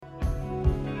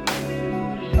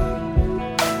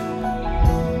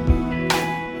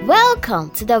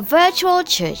Welcome to the virtual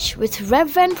church with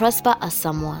Reverend Prosper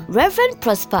Asamoah. Reverend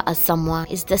Prosper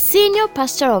Asamoah is the senior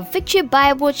pastor of Victory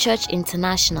Bible Church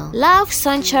International, Love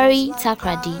Sanctuary,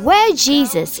 Takoradi, where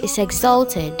Jesus is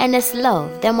exalted and his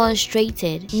love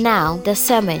demonstrated. Now, the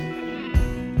sermon.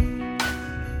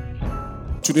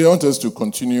 Today I want us to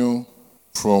continue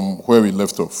from where we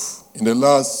left off. In the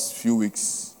last few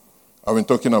weeks, I've been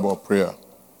talking about prayer.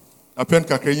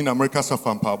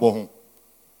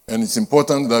 And it's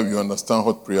important that we understand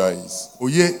what prayer is.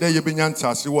 And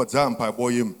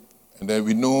then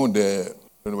we know I don't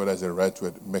know whether it's the right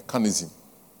word, mechanism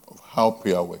of how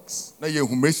prayer works. So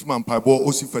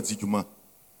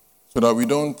that we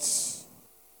don't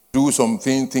do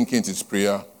something thinking it is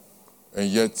prayer and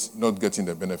yet not getting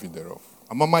the benefit thereof.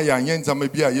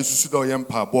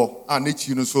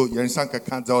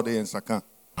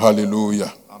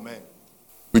 Hallelujah. Amen.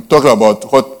 We talked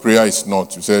about what prayer is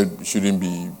not. We said you shouldn't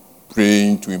be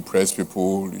praying to impress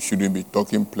people. You shouldn't be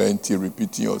talking plenty,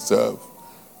 repeating yourself,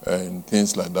 and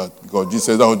things like that. Because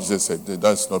that's what Jesus said.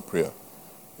 That's not prayer.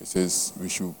 He says we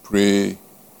should pray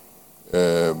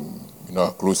in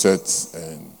our closets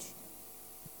and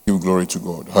give glory to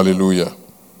God. Hallelujah.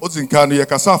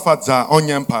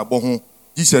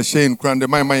 Jesus saying, "Grande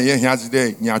my has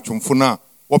today. Nyachumfuna.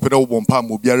 Wapeda wobompa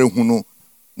mobiare hunu.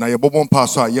 Na yebobom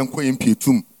paso a yenko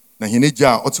yempietum. Na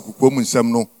hineja otikukwom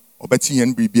nsem no obeti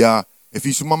yen bibia.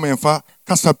 Efisu mama yenfa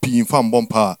kasa pi mfa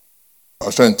mbompa." I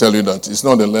was trying to tell you that it's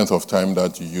not the length of time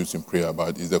that you use in prayer,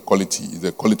 but it's the quality. It's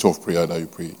the quality of prayer that you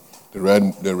pray. The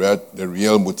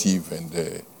real motive and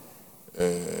the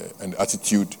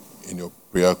attitude in your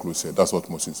prayer closet. That's what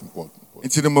most is important.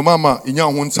 Inti the mama inya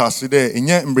ho ntase de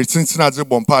inya mbretintina ade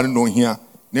bompa no hia.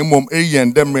 Na mom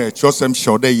eyen demre chosem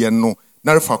shode yen no.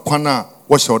 Na refa kwana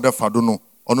wo shode fado no.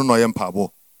 Ono no yem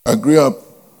pabo. I grew up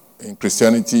in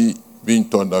Christianity being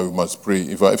taught that we must pray.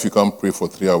 If you can't pray for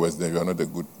 3 hours, then you are not a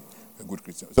good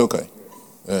Christian. It's okay.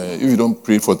 If you don't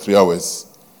pray for 3 hours,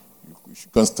 you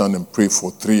can't stand and pray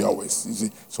for 3 hours. You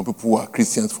see, some people who are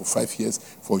Christians for 5 years,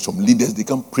 for some leaders, they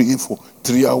can pray for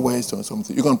 3 hours or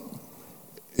something. You can.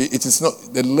 It is not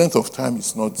the length of time.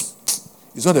 It's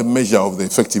not a measure of the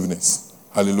effectiveness.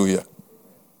 Hallelujah.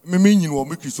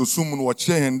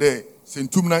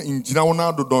 Sentumna injina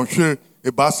wona do donhwe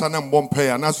ebasa na mbompa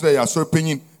ya na so ya so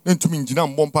penyin ntumi injina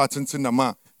mbompa atenten na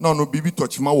ma na ono bibi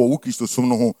tochima wo Kristo som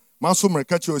no ho ma so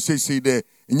merka che o sei de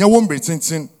nya wo mbre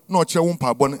tenten na o che wo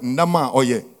mpabo ndama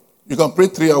oye. You can pray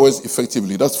 3 hours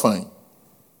effectively. That's fine.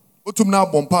 Otumna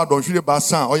bompa donhwe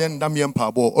ebasa oye ndam ye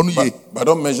mpabo onu ye. But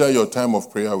don't measure your time of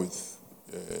prayer with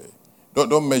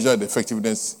don't measure the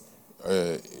effectiveness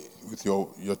with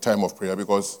your time of prayer,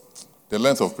 because the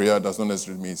length of prayer does not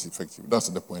necessarily mean it's effective. That's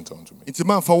the point I want to make.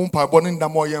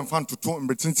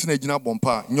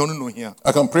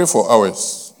 I can pray for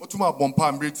hours.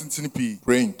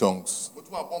 Pray in tongues.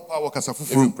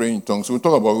 If you pray in tongues,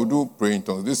 we'll do pray in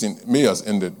tongues. This in May has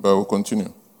ended, but we'll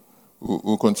continue.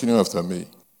 We'll continue after May.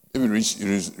 If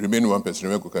it remain one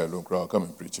person, I'll come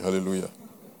and preach. Hallelujah.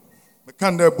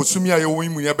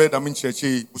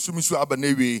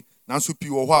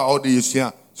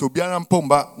 So biara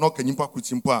mpomba no kanyimpa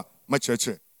kutimpa ma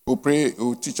cheche. We'll pray,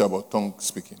 we'll teach about tongue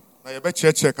speaking. Na yebe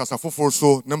cheche kasa foforo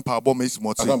so ne mpabo ma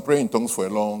isimoti. I can pray in tongues for a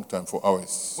long time, for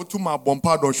hours. Otuma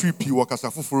bompa don hwi pi wo kasa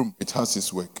foforum. It has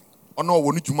its work. Ono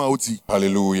wo ni juma oti.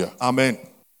 Hallelujah. Amen.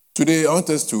 Today I want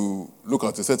us to look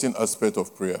at a certain aspect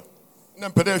of prayer. Na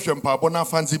mpede hwe mpabo na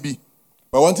fanzi bi.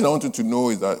 But one thing I want you to know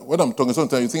is that what I'm talking,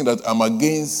 sometimes you think that I'm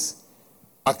against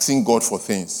asking God for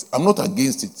things. I'm not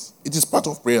against it. It is part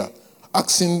of prayer.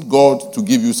 Asking God to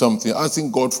give you something,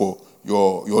 asking God for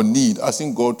your need,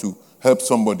 asking God to help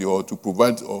somebody or to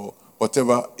provide or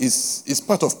whatever is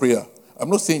part of prayer. I'm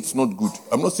not saying it's not good.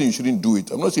 I'm not saying you shouldn't do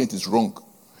it. I'm not saying it is wrong.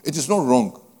 It is not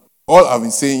wrong. All I've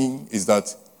been saying is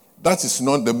that is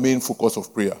not the main focus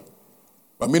of prayer.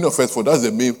 But main of for that's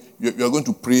the main. You are going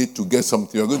to pray to get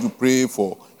something. You are going to pray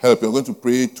for help. You are going to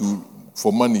pray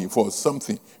for money, for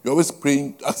something. You're always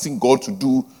praying, asking God to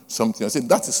do something. I said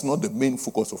that is not the main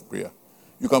focus of prayer.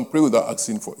 You can pray without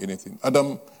asking for anything.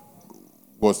 Adam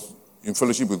was in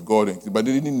fellowship with God, but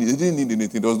they didn't need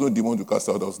anything. There was no demon to cast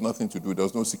out. There was nothing to do. There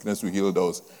was no sickness to heal. There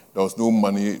was no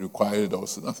money required. There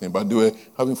was nothing. But they were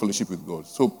having fellowship with God.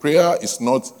 So prayer is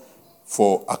not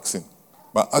for asking.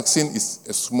 But asking is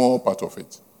a small part of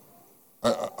it.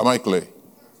 Am I clear?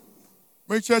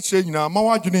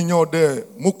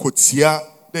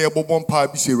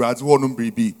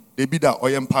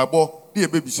 The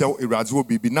baby shall erase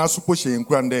baby. Now suppose she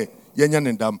grande Yanyan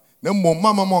and Dam. No more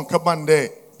mamma mon cabande.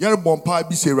 Yerbon pie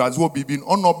be say Razwo bibin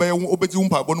on obey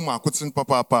obedumpa bonuma cutin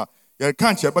papa. Yer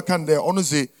can't chebakan there,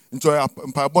 honestly, enjoy a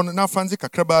pabon, na fancy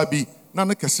kakrababi,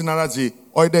 nana casinarazi,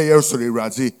 or the air sorry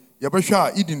razi.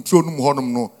 Yabasha, eating tronum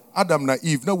honum no, Adam na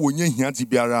Eve, na wonye hianti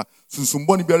biara,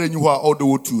 susumboni biara you are all the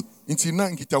way to. Inti na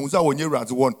nkitaunza wonye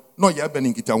razi one, no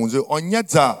yaben nkitaunze, on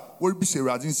yetza, will be say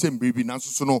razin same baby,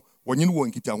 nansuno, when you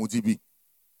won't nkitaunzi bi.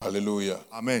 Hallelujah.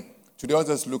 Amen. Today, I'll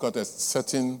just look at a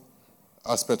certain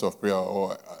aspect of prayer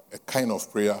or a kind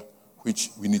of prayer which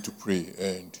we need to pray.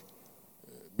 And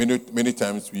many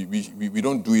times we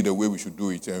don't do it the way we should do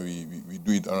it, and we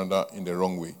do it in the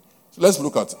wrong way. So let's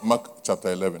look at Mark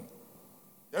chapter 11.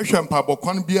 From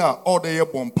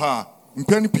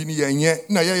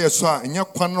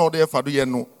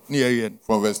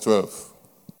verse 12.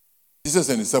 Jesus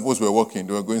and his disciples were walking,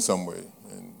 they were going somewhere.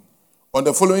 And on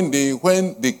the following day,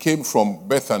 when they came from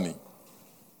Bethany,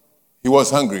 he was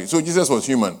hungry. So Jesus was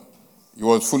human. He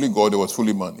was fully God, he was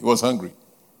fully man. He was hungry.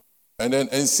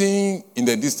 And seeing in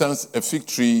the distance a fig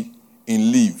tree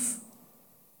in leaf,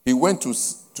 he went to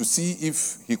see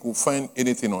if he could find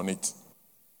anything on it.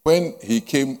 When he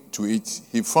came to it,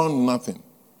 he found nothing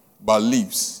but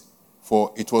leaves,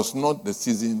 for it was not the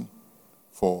season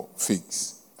for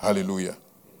figs. Hallelujah.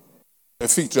 A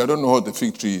fig tree, I don't know what the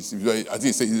fig tree is. I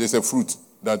think there's a fruit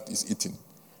that is eaten.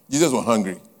 Jesus was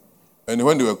hungry. And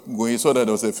when they were going, he saw that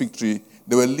there was a fig tree.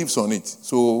 There were leaves on it.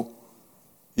 So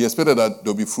he expected that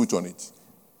there would be fruit on it.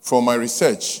 From my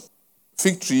research,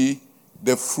 fig tree,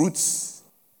 the fruits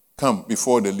come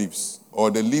before the leaves. Or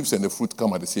the leaves and the fruit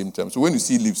come at the same time. So when you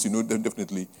see leaves, you know that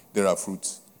definitely there are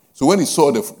fruits. So when he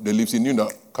saw the leaves, he knew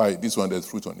that, Kai, this one, there's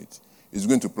fruit on it. He's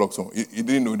going to pluck some. He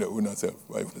didn't know the owner himself.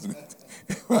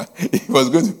 He was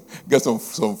going to get some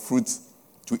fruit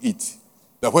to eat.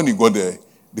 That when he got there,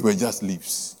 they were just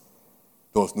leaves.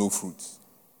 There was no fruit.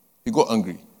 He got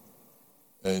angry.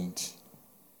 And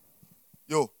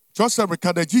just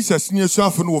like Jesus near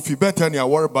Safan will be better than your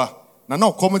barba.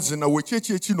 Now comments in a way,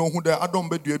 no, who there I don't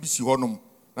bet you ABC honum.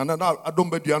 Nana, I don't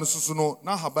bet you Ansuno,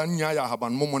 na Habanya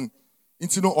Haban Momon.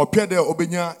 Intino or Pede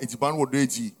Obenya, it's Banwo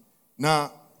Deji. Na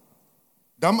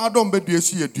Dam I don't bet you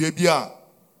see a Debia.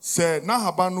 Say, na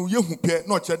Habanu Yehupe,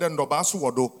 not Chedan Dobasu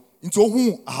Wado. Into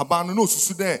whom Habanu no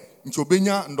Susude, into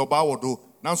Benya and Dobawado.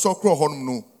 Now so crow honum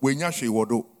no, Wenya she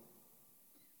wado.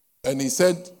 And he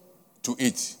said to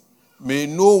it, may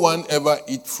no one ever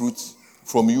eat fruit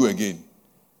from you again.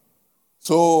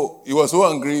 So he was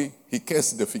so angry, he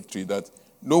cursed the fig tree that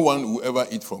no one will ever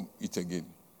eat from it again.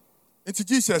 It's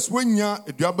Jesus, when ya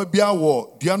a diababia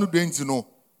war, Diano Denzino,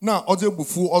 now other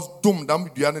bufu os dum dam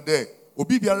Diana there,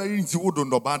 Obibia into wood on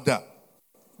the bada.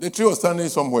 The tree was standing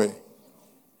somewhere.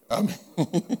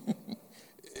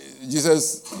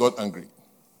 Jesus got angry.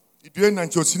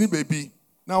 Baby.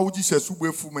 Now Jesus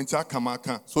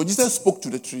kamaka. So Jesus spoke to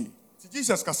the tree.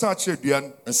 Jesus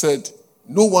and said,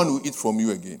 no one will eat from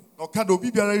you again. That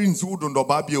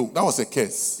was a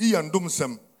curse.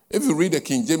 If you read the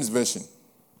King James Version,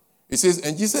 it says,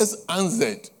 and Jesus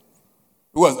answered.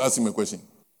 Who was asking me a question?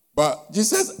 But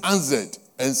Jesus answered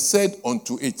and said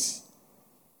unto it,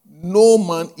 no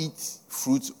man eat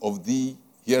fruit of thee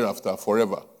hereafter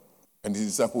forever. And his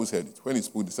disciples heard it. When he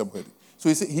spoke, the disciples heard it. So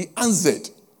he said, he answered.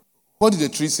 What did the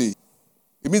tree say?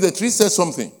 It means the tree said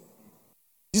something.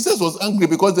 Jesus was angry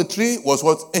because the tree was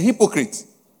what? A hypocrite.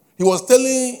 He was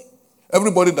telling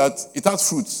everybody that it has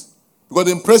fruits. Because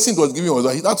the impression it was giving was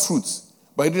that it has fruits,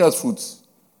 but it didn't have fruits.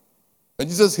 And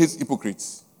Jesus hates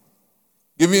hypocrites,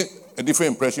 giving a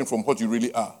different impression from what you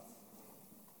really are.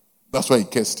 That's why he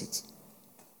cursed it.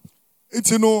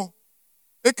 It's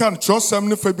it can trust some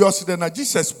Fabios than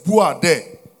Jesus bua there.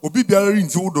 Obi biara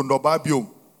rinti wodo ndo ba biom.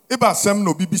 Eba asem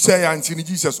no bibi say anti ni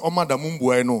Jesus o madam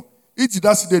mbueno. Iti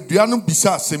that's the duano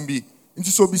bisa asem bi. Nti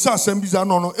so bisa asem bi za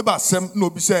no no eba asem no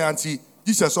bi say anti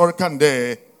Jesus or kan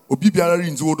there. Obi biara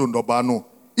rinti wodo ndo ba no.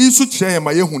 Isu kire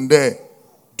ma yehun there.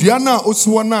 Duana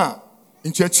osiwo na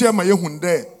ncheche ma yehun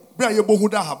there. Bra ye bohu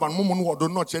da haban momo no wodo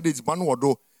no kire de jiban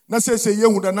wodo. Na say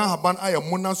yehun da na haban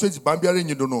ayam na so jiban biara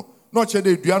nyido no. No kire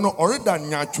de duano oreda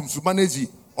nya twumsuba nazi.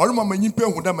 Or mama nyimpe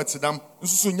hu da metedam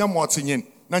nsusu nya motenyen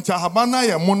na ncha habana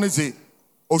ya moneze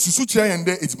osusu kire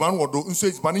yende ejiban wodo nso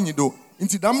ejiban nyido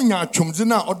nti dam nya atwomdze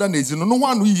na oda na ezi no no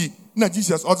hwanu yi na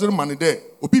Jesus odere mane de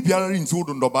obi biara rinti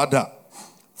wodo ndobada.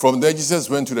 From there Jesus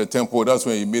went to the temple. That's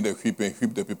when he made a whip and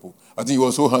whipped the people. I think he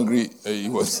was so hungry he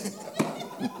was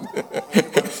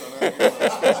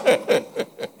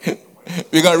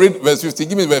We can read verse 15.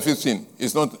 Give me verse 15.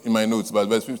 It's not in my notes, but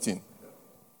verse 15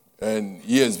 and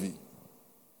ESV.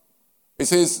 It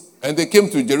says, and they came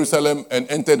to Jerusalem and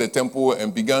entered the temple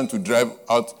and began to drive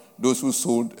out those who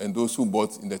sold and those who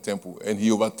bought in the temple. And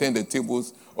he overturned the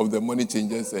tables of the money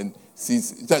changers and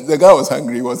The guy was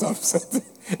hungry, he was upset.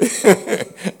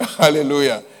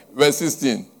 Hallelujah. Verse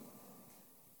 16.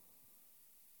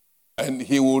 And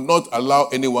he will not allow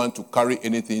anyone to carry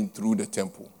anything through the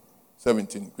temple.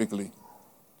 17, quickly.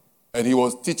 And he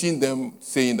was teaching them,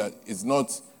 saying that it's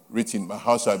not written, my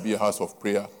house shall be a house of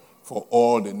prayer for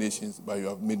all the nations, but you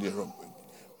have made it wrong.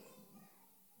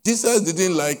 Jesus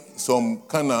didn't like some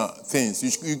kind of things.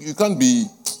 You can't be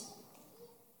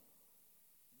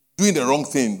doing the wrong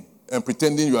thing and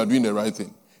pretending you are doing the right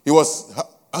thing. He was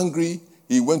angry.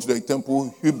 He went to the temple,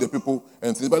 whipped the people,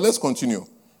 and things. But let's continue.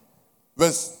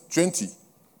 Verse 20.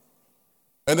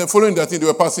 And then following that thing, they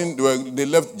were passing, they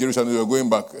left Jerusalem, they were going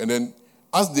back. And then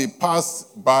as they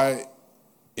passed by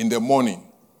in the morning,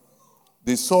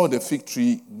 they saw the fig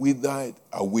tree withered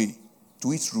away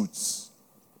to its roots.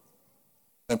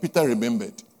 And Peter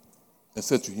remembered and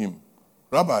said to him,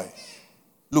 Rabbi,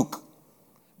 look,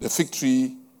 the fig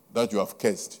tree that you have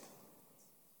cursed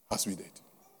has withered.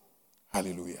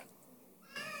 Hallelujah.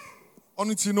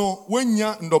 Onitino, when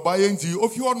ya ndobayenji,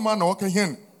 if you want man walk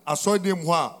hen, I saw them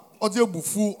wa, or the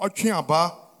bufu or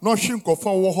chiaba, no shinko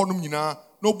for wohonumina,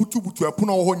 no butu a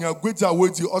puna wohonia, gweta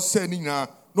wedi or senina,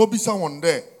 no be someone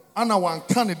there. Anna one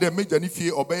candidate made any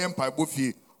fear or bayan pipe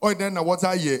buffy, or then I was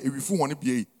I ye, if you want to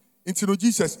be. Into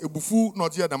Jesus, a bufu,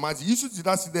 not yet the magic. You should see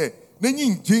that's there. Then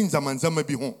in James and Manzama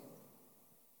be home.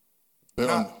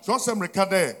 So some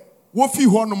recade. Wofi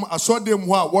honum asodem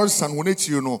ho a worsan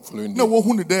wonechi no na wo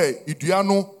hu ne de idua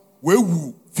no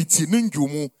wewu fiti ne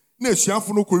ndwomu na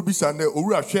asuafo no koribisa na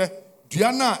owura hwe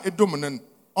dua na edom nen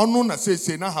ono na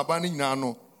sese na haba ne nyina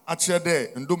no a kire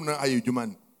de ndom na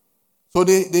ayedwuma. So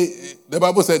the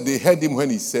Bible said they heard him when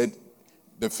he said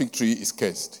the fig tree is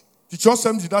cursed. The church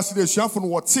did that the asuafo no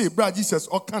what say bra Jesus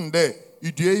o kan de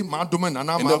idua ma dom na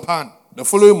na ma pan. The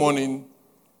following morning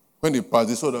when they passed,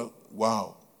 they saw that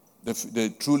wow,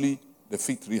 truly the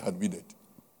fig tree had withered.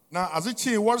 Now, as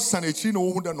it was Sanechi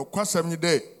no who no kwasam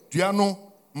de duano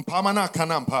mpama na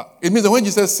kanampa. It means that when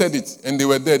Jesus said it and they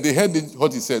were there, they heard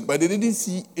what he said, but they didn't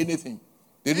see anything.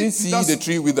 They didn't see the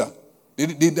tree wither. They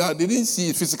didn't see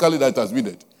it physically that it has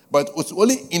withered. But it was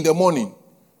only in the morning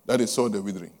that they saw the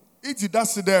withering. It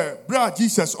does there, bra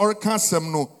Jesus or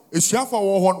cansem no, a shafa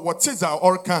or what says our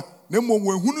orca, no more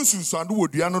when Hunusu and do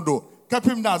duano do,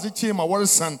 capim does it chain my war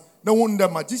son. No wonder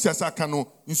my Jesus akano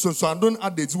in so don't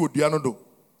add the duano do.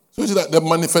 So that the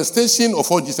manifestation of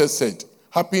what Jesus said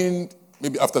happened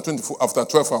maybe after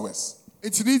 12 hours.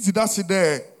 It needs that's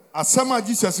there. As some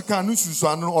Jesus can use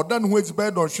or done with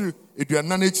bed or shoe, it will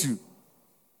not you.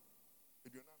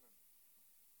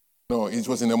 No, it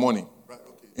was in the morning. Right,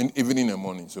 okay. In evening and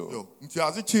morning. So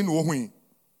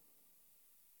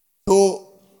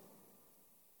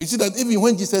you see that even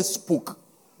when Jesus spoke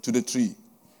to the tree,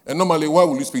 and normally, why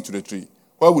will you speak to the tree?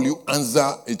 Why will you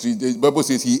answer a tree? The Bible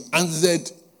says he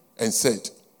answered and said.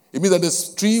 It means that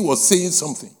the tree was saying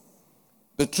something.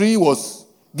 The tree was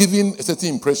giving a certain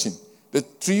impression. The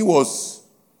tree was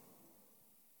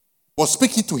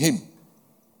speaking to him.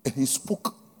 And he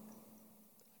spoke.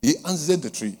 He answered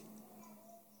the tree.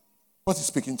 What is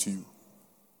speaking to you?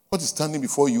 What is standing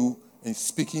before you and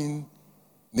speaking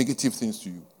negative things to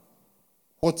you?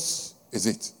 What is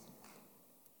it?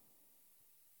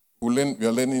 We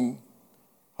are learning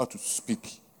how to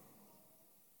speak.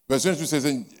 Verse 22 says,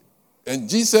 and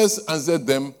Jesus answered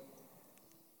them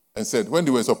and said, when they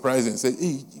were surprised and said,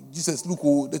 hey, Jesus,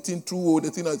 look, the thing true,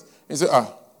 the thing has... He said,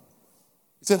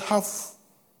 He said, have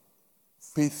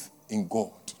faith in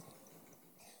God.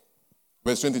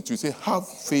 Verse 22 says, have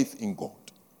faith in God.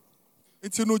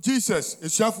 It's no Jesus.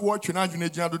 It's chef watching out in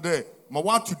the day. My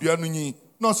what to do any?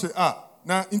 No say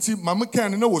now into Mama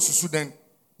can know what to then.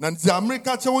 Now the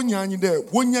America chawanya there.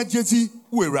 One ya jezi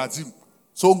we razim.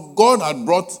 So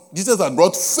Jesus had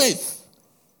brought faith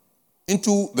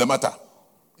into the matter.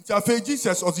 It's a faith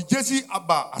Jesus or the jezi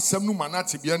abba asemnu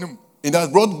manati bianum. It has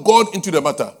brought God into the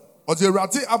matter. Or the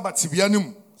rati abba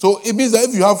tibianum. So it means that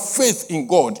if you have faith in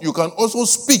God, you can also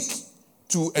speak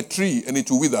to a tree and it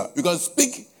will wither. You can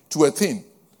speak to a thing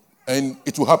and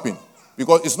it will happen.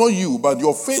 Because it's not you, but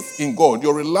your faith in God,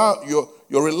 your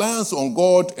reliance on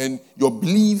God and your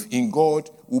belief in God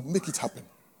will make it happen.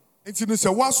 It's in the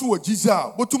Sawasu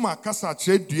Jiza, Botuma Casa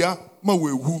Chedia,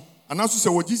 Mawewu, and also say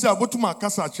Jiza, Botuma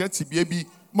Casa Chet baby,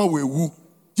 Mawewu.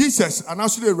 Jesus, and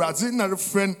also the Razina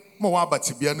friend, Mawaba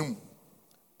Tibianum.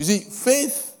 You see,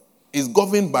 faith is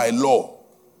governed by law.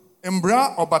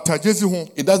 Embra or Bata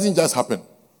Jezi. It doesn't just happen.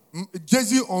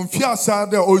 Jezi on Fiasa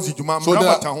de Ozijuma. So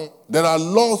there are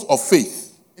laws of faith.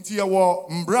 So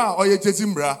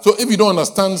if you don't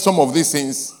understand some of these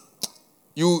things,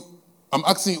 I'm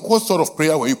asking, what sort of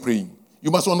prayer were you praying?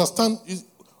 You must understand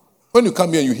When you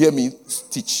come here and you hear me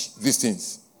teach these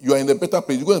things, you are in a better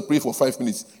place. You go and pray for 5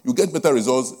 minutes. You get better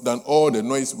results than all the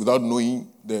noise without knowing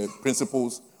the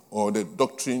principles or the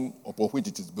doctrine upon which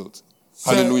it is built.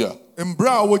 Hallelujah.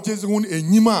 Embra wo jezi hun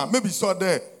enyima maybe so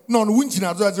there. No no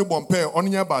winchina do aje bompe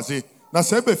onya base. Na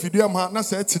se be fiduam ha na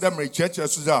se tide mere church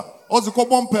so za. Ozi ko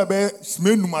bompe be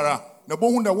smenumara. Na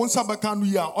bo hun da won sabaka no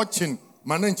ya ochin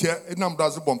manenche enam do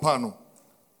aze bompa no.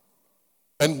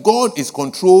 And God is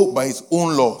controlled by his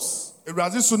own laws. I'm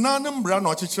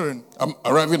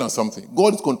arriving at something.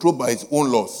 God is controlled by his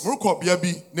own laws.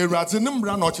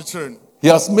 He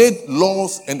has made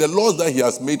laws, and the laws that he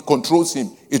has made controls him.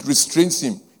 It restrains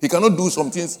him. He cannot do some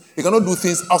things. He cannot do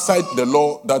things outside the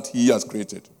law that he has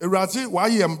created.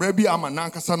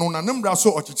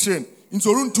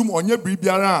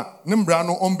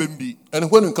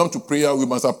 And when we come to prayer, we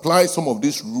must apply some of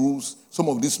these rules, some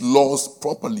of these laws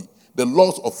properly. The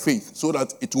laws of faith, so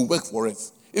that it will work for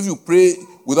us. If you pray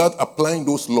without applying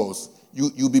those laws,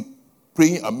 you'll be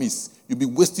praying amiss. You'll be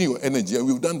wasting your energy. And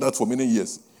we've done that for many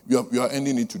years. We are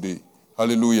ending it today.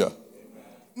 Hallelujah.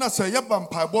 Na say yaba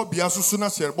mpaibo bia susu na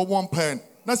say bo won pen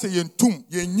na say yentum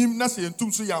yenyim na say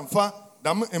yentum so yamfa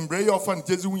dam embrace of fan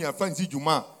jezi hu yamfa nti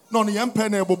djuma no no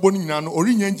yampen na ebobo ni nyina no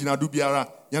ori nya njina do biara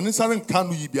yane sare nka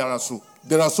no yi biara so.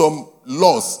 There are some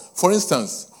laws. For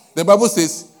instance, the Bible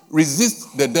says,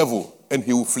 resist the devil and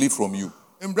he will flee from you.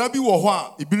 And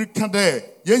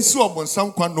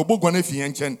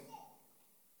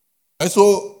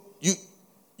so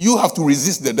you have to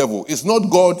resist the devil. It's not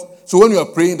God. So when you are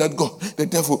praying that God, the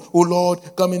devil, oh Lord,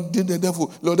 come and do the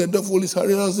devil. Lord, the devil is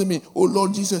harassing me. Oh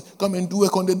Lord Jesus, come and do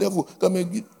work on the devil. Come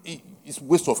and it's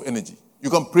waste of energy. You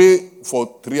can pray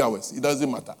for 3 hours. It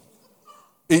doesn't matter.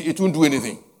 It won't do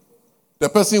anything. The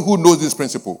person who knows this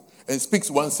principle and speaks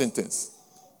one sentence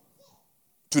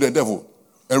to the devil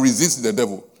and resists the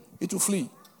devil, it will flee.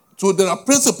 So there are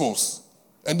principles,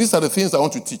 and these are the things I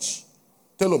want to teach.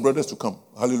 Tell your brothers to come.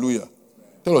 Hallelujah.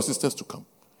 Tell your sisters to come.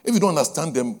 If you don't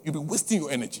understand them, you'll be wasting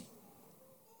your energy.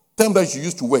 Time that you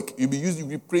used to work, you'll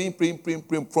be praying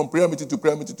from prayer meeting to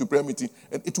prayer meeting to prayer meeting,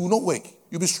 and it will not work.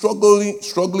 You'll be struggling,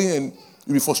 and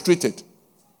you'll be frustrated.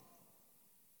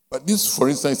 But this, for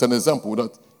instance, is an example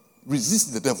that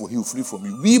resist the devil, he will flee from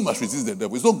you. We must resist the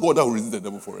devil. It's not God that will resist the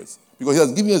devil for us, because he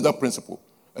has given us that principle.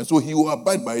 And so he will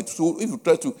abide by it. So if you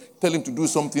try to tell him to do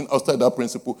something outside that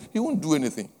principle, he won't do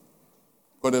anything.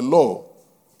 But the law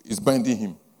is binding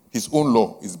him. His own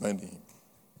law is binding him.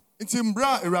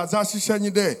 Intimbra eraza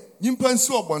shishanyi de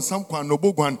nyimpansi obonsam kwan no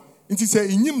bogwan inti se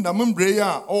inyim na membre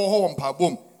ya owo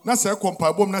mpabom na se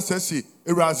kompabom na se si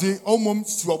eraze omom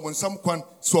si obonsam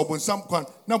kwan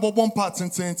na bobom pa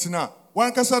tententina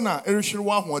wan kasa na erehwere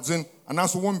wa hoodzen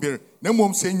anaso wonbere na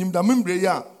mom se inyim da membre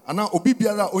ya ana obi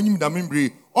biara onyim da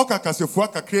membre okakasefua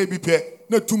kakra bi pe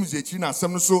na tumzechi na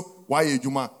asem no so wa ye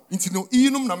adwuma inti no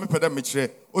inum na mepeda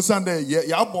mekire osande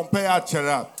ya bompa ya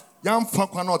kyera.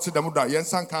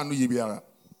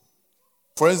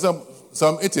 For example,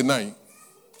 Psalm 89,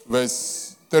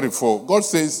 verse 34, God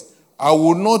says, I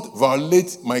will not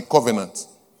violate my covenant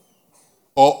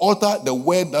or alter the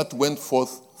word that went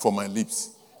forth from my lips.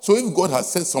 So if God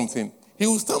has said something, he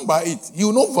will stand by it. He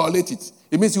will not violate it.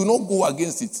 It means he will not go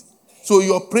against it. So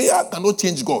your prayer cannot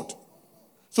change God.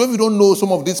 So if you don't know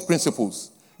some of these principles,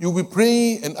 you'll be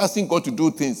praying and asking God to do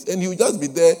things, and he will just be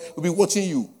there, he'll be watching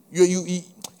you.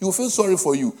 He will feel sorry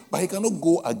for you, but he cannot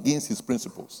go against his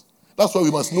principles. That's why we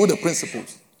must know the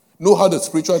principles. Know how the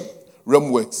spiritual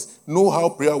realm works. Know how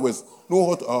prayer works. Know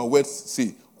what our words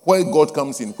say. Where God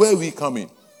comes in. Where we come in.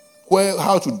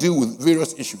 How to deal with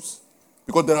various issues.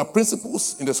 Because there are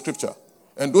principles in the scripture.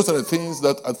 And those are the things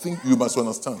that I think you must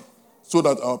understand. So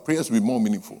that our prayers will be more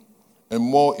meaningful and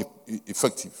more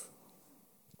effective.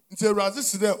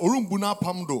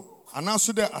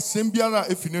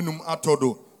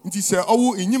 Nti se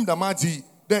owu enyim damaji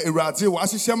de ewrade wa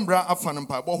hyehyembra afa ne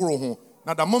mpaebo horo ho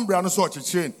na damombra no so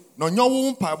okyekyere na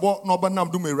onyowo mpaebo na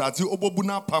obanam dum ewrade obobu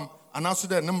na pam anaso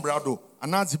de ne mbra do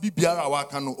anaze bibiara wa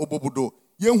aka no obobu do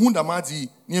yenhu damaji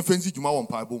ne efenzi djuma wo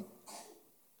mpaebo.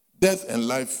 Death and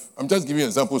life. I'm just giving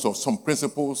examples of some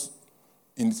principles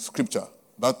in scripture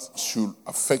that should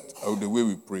affect the way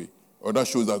we pray, or that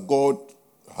shows that God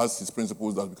has his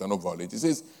principles that we cannot violate. It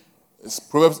says, it's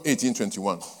Proverbs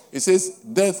 18:21. It says,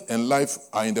 death and life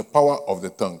are in the power of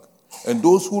the tongue, and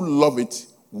those who love it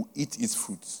will eat its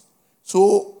fruits.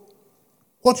 So,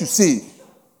 what you say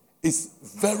is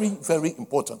very, very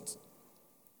important.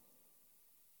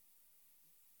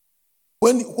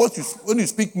 When you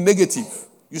speak negative,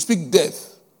 you speak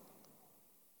death,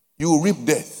 you reap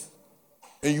death,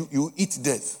 and you eat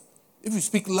death. If you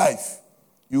speak life,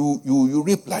 you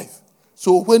reap life.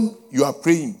 So when you are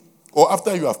praying, or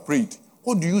after you have prayed,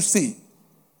 what do you say?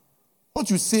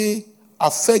 What you say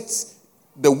affects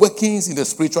the workings in the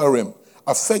spiritual realm,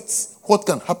 affects what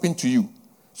can happen to you.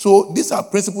 So these are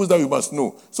principles that we must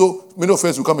know. So many of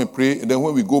us will come and pray, and then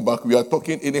when we go back, we are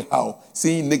talking anyhow,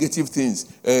 saying negative things,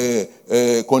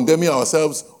 condemning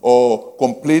ourselves or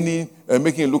complaining and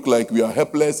making it look like we are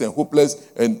helpless and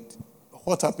hopeless. And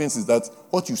what happens is that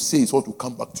what you say is what will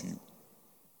come back to you.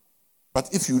 But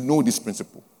if you know this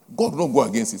principle, God will not go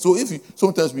against it. So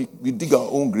sometimes we dig our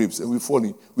own graves and we fall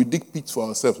in. We dig pits for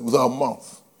ourselves with our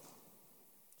mouth.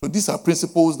 So these are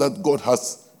principles that God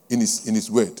has in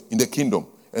His word, in the kingdom.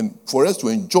 And for us to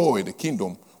enjoy the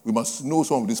kingdom, we must know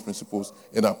some of these principles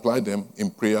and apply them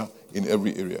in prayer in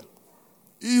every area.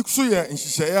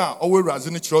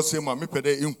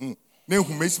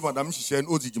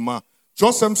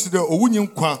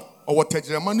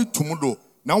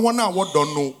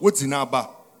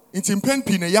 Inti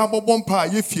mpempi ne ya bobompa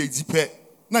ye fie dipe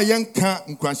na yenka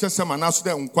nkwanhyesem anaso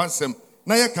de nkwansem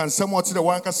na ye kansem ote de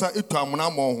wankasa etu amuna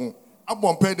mo ho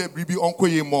abompa de bibi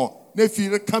onkoye mo na fi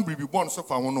kan bibi bon so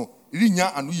fa ho no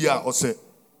rinya anu yi a ose.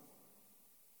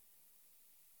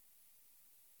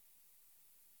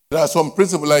 There are some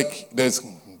principles like there's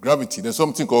gravity. There's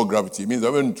something called gravity. It means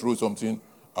that when you throw something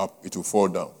up, it will fall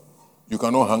down. You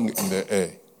cannot hang in the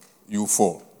air. You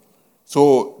fall.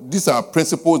 So these are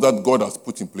principles that God has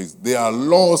put in place. They are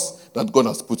laws that God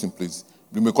has put in place.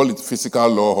 We may call it physical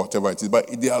law or whatever it is, but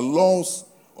they are laws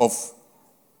of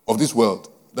this world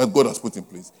that God has put in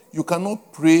place. You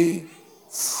cannot pray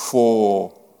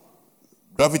for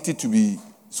gravity to be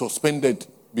suspended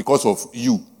because of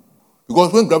you.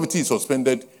 Because when gravity is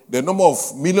suspended, the number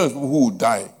of millions of people who will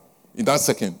die in that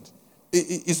second,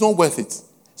 it's not worth it.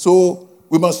 So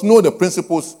we must know the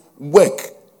principles, work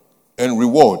and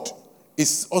reward.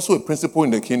 It's also a principle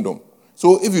in the kingdom.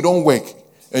 So if you don't work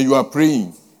and you are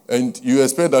praying and you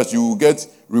expect that you will get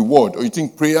reward, or you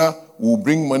think prayer will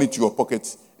bring money to your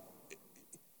pocket,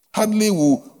 hardly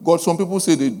will God. Some people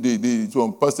say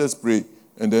some pastors pray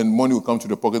and then money will come to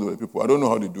the pocket of the people. I don't know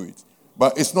how they do it,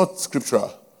 but it's not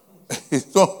scriptural.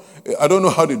 It's not. I don't know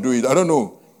how they do it. I don't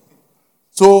know.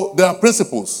 So there are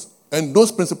principles, and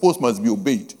those principles must be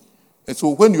obeyed. And so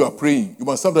when you are praying, you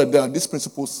must have that there are these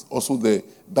principles also there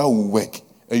that will work.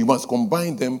 And you must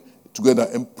combine them together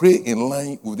and pray in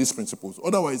line with these principles.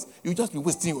 Otherwise, you'll just be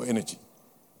wasting your energy,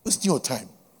 wasting your time.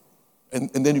 And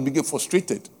then you get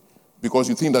frustrated because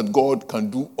you think that God can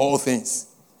do all things.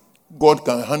 God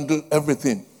can handle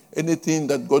everything. Anything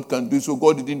that God can do, so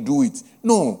God didn't do it.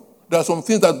 No, there are some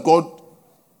things that God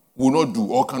will not do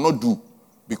or cannot do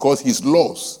because His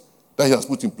laws that He has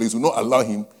put in place will not allow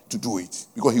Him to do it,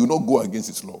 because He will not go against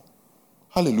His law.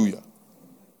 Hallelujah.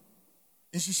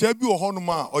 Inshishe bi wo honum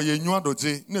a oye nyu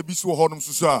adoje na bi so wo honum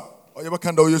susu a oye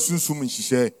bakanda oye sunsum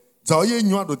inshishe za oye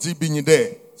nyu adoje bi nyi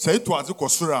de se to aze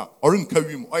kosoro a orenka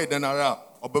wim oye denara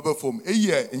obebe fom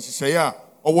eye inshishe a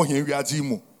owo hen wiaje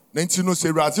mu na nti no se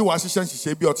ewraje wa hyehyɛ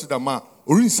inshishe bi otedam a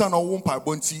orinsa na owo mpa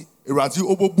bonti ewraje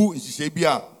obobu inshishe bi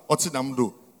a otedam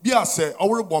do bi a se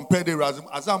owre bompe de ewraje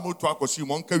azam to akosi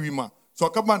mo nka wim a so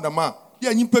kabandama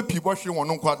ya nyimpa pi bo hwe won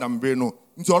nkwa dambe no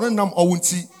nti orenam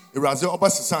owunti ewraze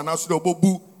obasesa na so de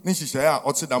obobu ne hyehyɛ a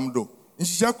otedam do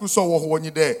nhyehyɛ kruso wo ho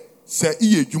nyi de se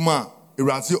iye dwuma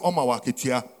ewraze oma wa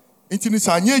ketua nti ni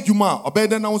sa anya dwuma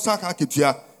obede na wo saka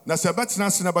ketua na se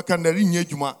betena se na baka na rinye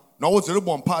dwuma na wo zere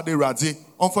bompa de ewraze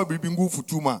onfa biribi ngu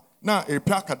futuma na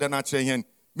epra akada na kyerɛ hen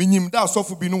minyim da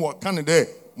asofo bi no wo kan de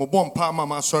mo bompa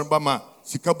mama sɔre ba ma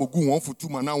sika bogu won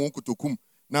futuma na won kotokum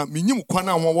na minyim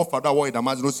kwana won wo fada wo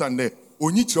idamaze no sande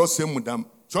onyi kyerɛ osem mudam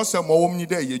kyerɛ osem wo wom ni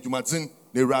de ye dwumaten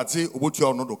na ewraze obotua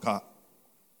ono doka.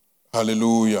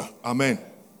 Hallelujah. Amen.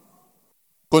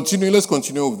 Let's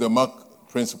continue with the Mark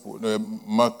principle.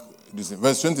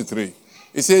 Verse 23.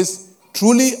 It says,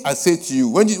 truly I say to you,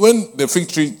 when the fig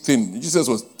tree thing, Jesus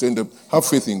was telling them, have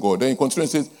faith in God. Then he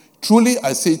continues and says, truly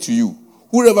I say to you,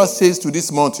 whoever says to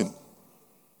this mountain,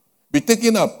 be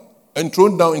taken up and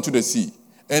thrown down into the sea,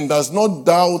 and does not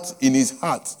doubt in his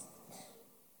heart,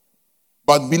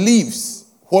 but believes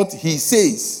what he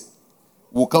says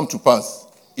will come to pass,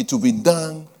 it will be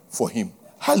done for him.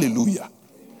 Hallelujah.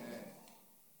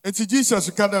 Eti Jesus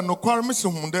kada no kwar me se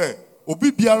hunde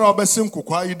obi biara obesim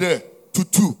kokwa yi de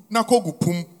tutu na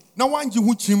kogupum na wanji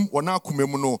hu chim wona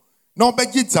akomemu no na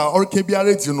obegita orke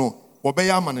biara di no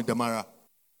obeya amane demara.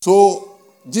 So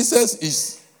Jesus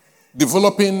is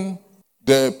developing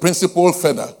the principle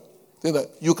further, saying that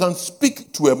you can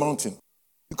speak to a mountain,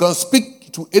 you can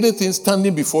speak to anything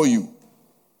standing before you,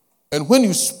 and when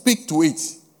you speak to it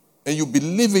and you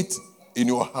believe it in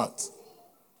your heart,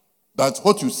 that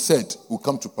what you said will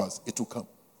come to pass. It will come.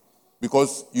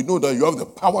 Because you know that you have the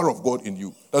power of God in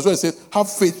you. That's why I said, have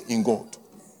faith in God.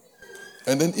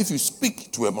 And then if you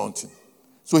speak to a mountain.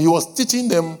 So he was teaching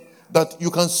them that you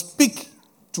can speak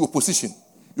to opposition.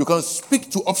 You can speak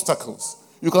to obstacles.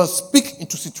 You can speak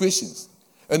into situations.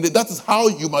 And that is how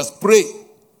you must pray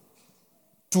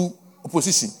to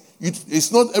opposition.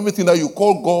 It's not everything that you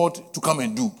call God to come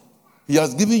and do. He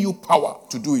has given you power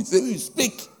to do it. So you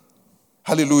speak.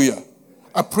 Hallelujah.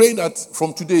 I pray that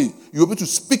from today, you'll be able to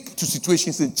speak to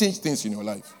situations and change things in your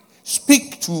life.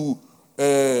 Speak to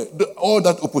all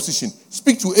that opposition.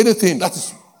 Speak to anything that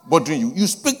is bothering you. You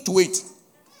speak to it.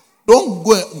 Don't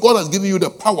go. God has given you the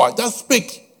power. Just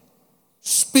speak.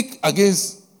 Speak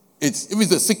against it. If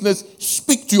it's a sickness,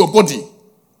 speak to your body.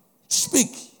 Speak.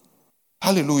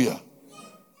 Hallelujah.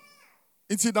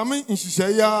 Inti dami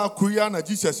inshisheya kuya na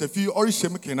Jesus efi ori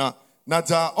shem kena na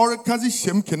ja ori kazi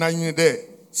shem kena yin de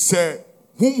se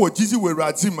hum wo jizi we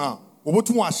radima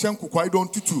obotu wa shem kokwa idon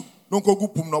tutu no kogu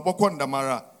pum no bokọ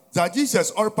ndamara ja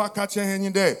Jesus ori pa ka chen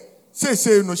yin de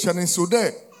se no hye so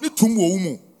de ni tum wo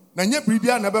mu na nya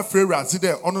bibia na be free razi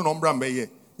de ono no mbra mbeye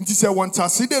nti se won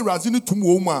tase de razi ni tum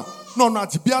wo mu a no no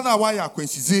atibia na wa ya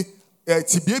kwansize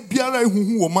tibia biara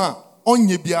ehuhu wo ma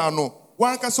onye bia no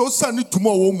wan ka se o sa ni tum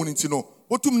wo mu nti no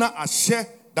botum na ahye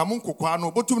dam nkokwa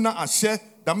no botum na ahye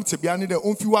dam tebia ne de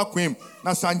onfi wa kwem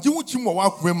na sanje wuchim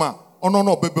wa kwem a ono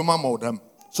no obebema mawdam.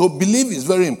 So belief is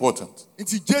very important.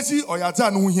 Nti jesi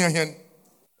oyaza no hia hen.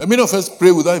 Many of us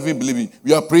pray without even believing.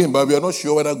 We are praying, but we are not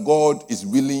sure whether God is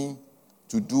willing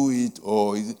to do it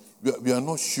or we are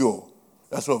not sure.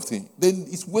 That sort of thing. Then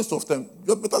it's waste of time.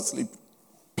 You better sleep.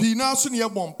 Pina so ne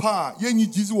bompa ye nyi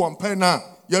jizi wompa na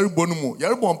yare bonumu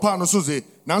yare bompa no so ze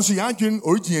nanso ya adwen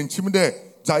origin nchim de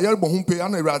za yare bohumpe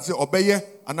ana iraze obeye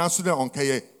anaso de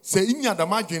onkaye se inya da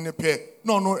madwen ne pe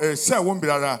no no se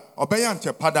wombirara obeye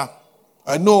ante pada.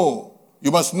 I know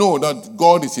you must know that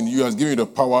God is in you, has given you the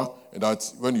power, and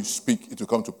that when you speak it will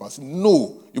come to pass.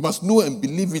 No, you must know and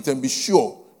believe it and be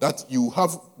sure that you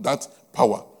have that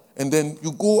power. And then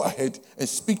you go ahead and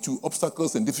speak to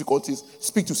obstacles and difficulties,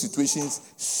 speak to situations,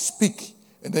 speak,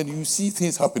 and then you see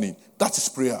things happening. That is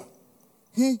prayer.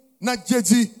 Na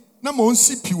jeji na mo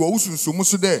nsi pi wo usunsumu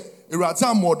so de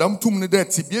iraza modam tum ne de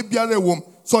tibie biara wom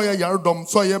so ye yaredom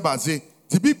so ye baze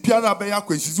tibi biara be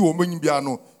yakwesizi wo manyi bia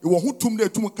no e wo hu tum de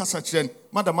tum kasa kiren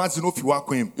madam azi no fi wa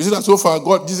kwem. You see that so far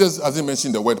Jesus hasn't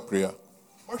mentioned the word prayer.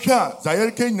 Ohwa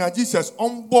zayere ke na Jesus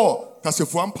onbo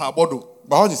kasefu ampa abodo.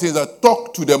 But how he says that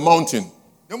talk to the mountain.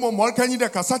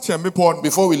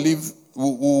 Before we leave,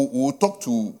 we'll talk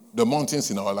to the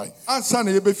mountains in our life. But now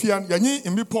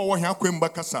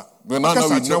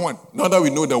that we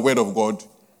know the word of God,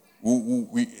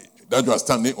 that you are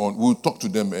standing on, we'll talk to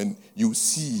them and you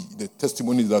see the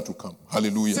testimonies that will come.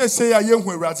 Hallelujah. We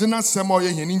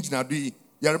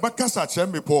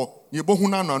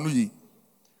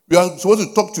are supposed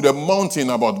to talk to the mountain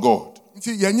about God.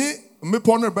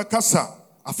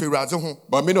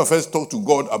 But many of us talk to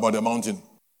God about the mountain.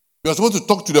 We are supposed to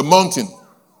talk to the mountain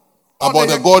about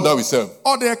the God that we serve.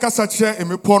 But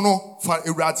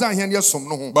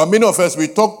many of us, we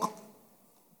talk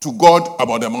to God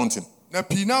about the mountain.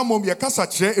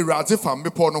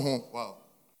 Wow.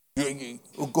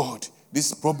 Oh God,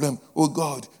 this problem. Oh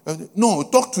God. No,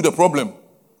 talk to the problem.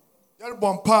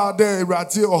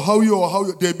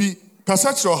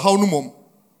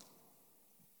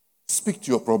 Speak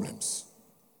to your problems.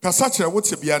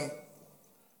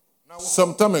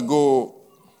 Some time ago,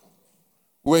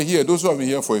 we were here. Those who have been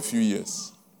here for a few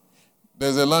years.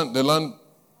 There's the land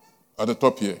at the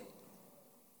top here.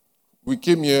 We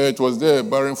came here. It was there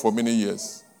barren for many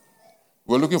years.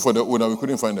 We were looking for the owner. We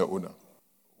couldn't find the owner.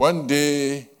 One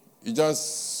day, in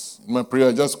my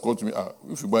prayer, just called to me,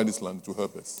 we should buy this land to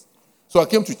help us. So I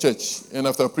came to church, and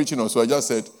after preaching also, I just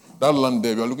said, that land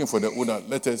there, we are looking for the owner.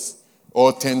 Let us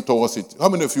all turn towards it. How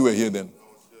many of you were here then?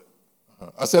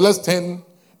 I said, let's turn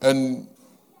and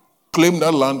claim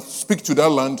that land, speak to that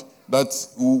land, that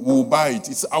we'll buy it.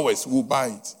 It's ours, we'll buy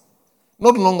it.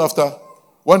 Not long after,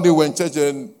 one day when church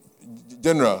and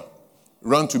general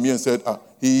ran to me and said,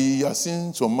 he has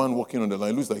seen some man walking on the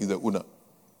land. It looks like he's the owner.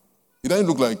 He doesn't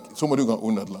look like somebody who can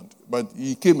own that land. But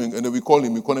he came in, and then we called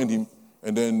him, we connected him,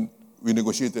 and then we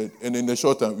negotiated. And in the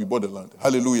short time, we bought the land.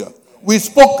 Hallelujah. We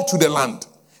spoke to the land.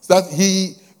 That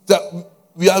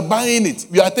we are buying it.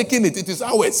 We are taking it. It is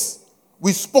ours.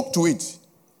 We spoke to it.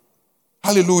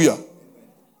 Hallelujah.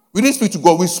 We didn't speak to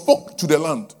God. We spoke to the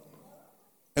land.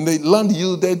 And the land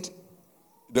yielded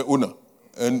the owner.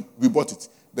 And we bought it.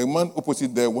 The man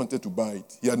opposite there wanted to buy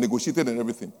it. He had negotiated and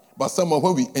everything. But somehow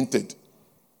when we entered,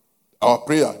 our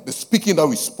prayer, the speaking that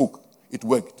we spoke, it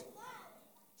worked.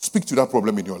 Speak to that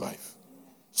problem in your life.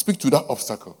 Speak to that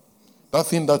obstacle. That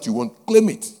thing that you want, claim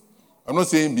it. I'm not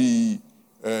saying be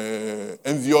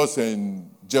envious and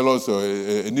jealous or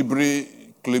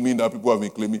inebriate, claiming that people have been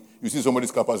claiming. You see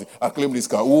somebody's car passing, I claim this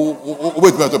car.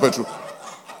 Wait a minute, petrol.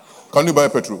 Can you buy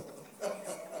petrol?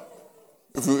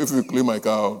 If you claim my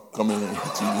car, I'll come in to you.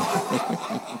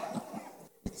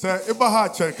 Sir, Ibaha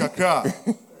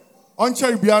Cherkakra. On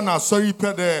Cheribiana, sorry,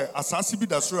 pede, Assassi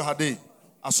da Sur Hade,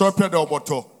 a sore pede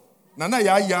oboto. Nana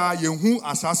ya yehu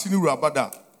assassin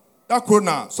rabada. That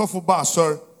corner, sofu ba,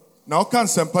 sir. Now can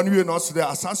Sampanu no se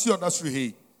assassin or that's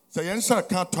he. Say, Yensa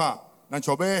can't talk,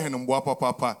 Nanchobe and Mwapa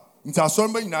papa. Into a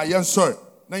somber in a young sir.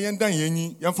 Na yendan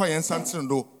yeni, Yanfa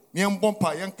Yansansando, Niam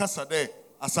Bompa, Yankasade,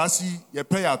 Assassi, ye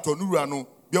pay a tonurano,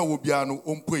 Biawobiano,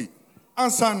 Umpwe.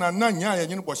 Ansa na Nanya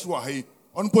and Washua hay.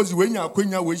 On Posiwenya,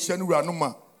 Quenya, Wishan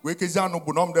Ranuma. Wekezano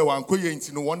bunom de wankoye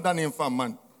nti no wonda ne mfa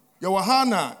man ye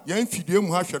wahana yan fidie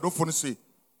mu ha hwedo fo no se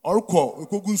orukọ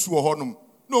ekogunsu wo honom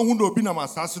na ohun do obi na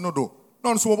masase no do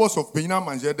na so boss of panyina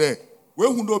manje de we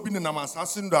hun do obi na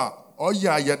masase no da oye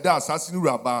ayeda asase no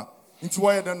raba nti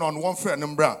wo ye de no won frɛ ne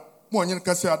mbra mo onye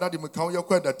kase adade me kan ye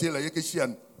kwa da tela ye kehia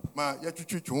ma ye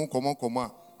twetwetwe ho komo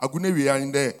a aguna wi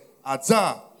an de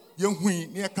aza ye hui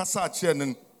ne kasa a kire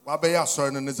ne wa be ya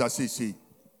asore ne za sesei.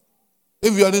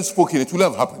 If you hadn't spoken, it would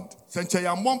have happened.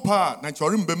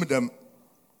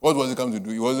 What was he coming to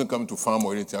do? He wasn't coming to farm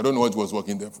or anything. I don't know what he was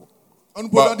working there for.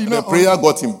 But the prayer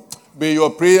got him. May your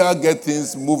prayer get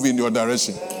things moving in your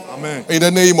direction. Amen. In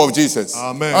the name of Jesus.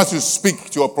 Amen. As you speak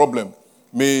to your problem,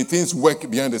 may things work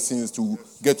behind the scenes to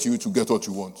get you to get what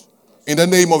you want. In the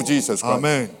name of Jesus Christ.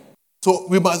 Amen. So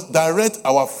we must direct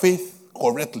our faith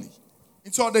correctly.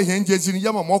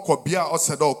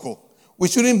 We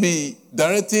shouldn't be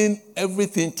directing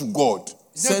everything to God.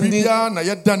 Sending, you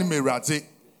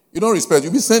don't respect.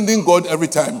 You'll be sending God every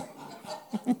time.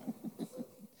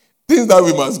 Things that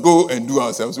we must go and do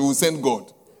ourselves. We will send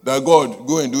God. That God,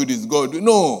 go and do this. God,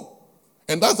 no.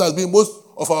 And that has been most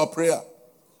of our prayer.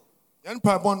 You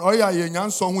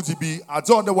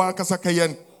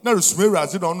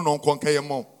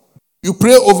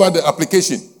pray over the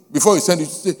application. Before you send it, you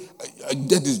say, I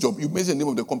get this job. You mention the name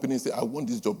of the company and say, I want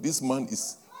this job. This man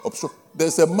is obstructing.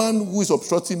 There's a man who is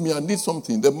obstructing me. I need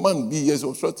something. The man B is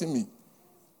obstructing me.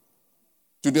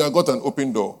 Today I got an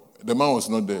open door. The man was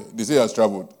not there. They say he has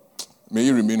traveled. May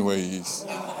he remain where he is.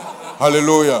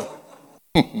 Hallelujah.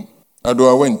 Although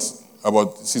I went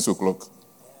about 6 o'clock.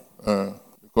 They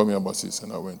called me about 6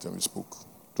 and I went and we spoke.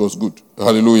 It was good.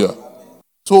 Hallelujah.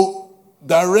 So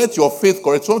direct your faith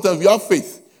correct. Sometimes you have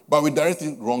faith. But we direct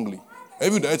it wrongly.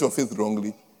 If you direct your faith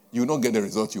wrongly, you will not get the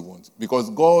result you want. Because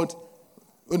God,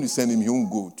 when you send him, he won't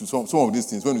go. To some of these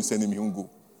things, when you send him, he won't go.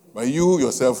 But you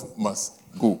yourself must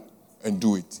go and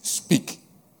do it. Speak.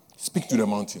 Speak to the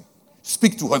mountain.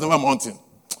 Speak to whatever mountain.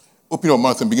 Open your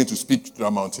mouth and begin to speak to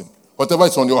that mountain. Whatever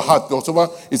is on your heart, whatever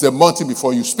is a mountain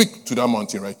before you, speak to that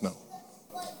mountain right now.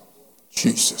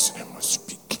 Jesus' name,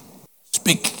 speak.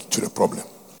 Speak to the problem.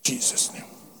 Jesus' name.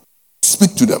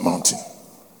 Speak to that mountain.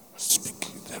 Speak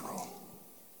the wrong.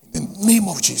 In the name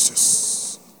of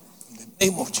Jesus. In the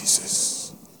name of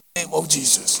Jesus. In the name of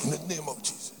Jesus. In the name of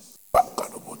Jesus.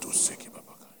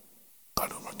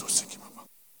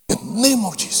 In the name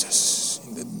of Jesus.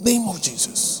 In the name of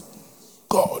Jesus.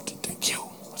 God, thank you.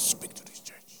 Speak to this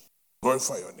church.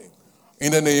 Glorify your name.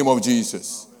 In the name of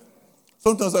Jesus.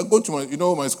 Sometimes I go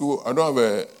to my school. I don't have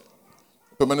a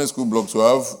permanent school block, so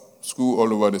I have school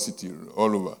all over the city,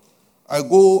 all over. I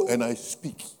go and I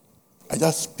speak. I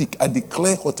just speak. I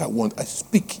declare what I want. I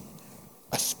speak.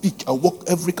 I go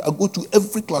to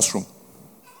every classroom.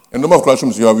 And the number of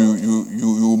classrooms you have,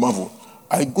 you marvel.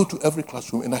 I go to every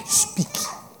classroom and I speak.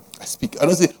 I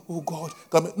don't say, oh God,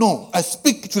 come here. No, I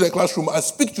speak to the classroom. I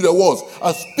speak to the walls.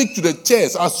 I speak to the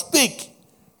chairs. I speak.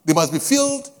 They must be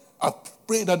filled. I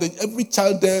pray that every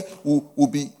child there will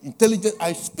be intelligent.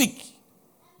 I speak.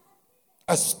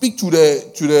 I speak to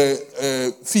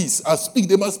the fees. I speak.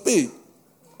 They must pay.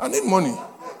 I need money.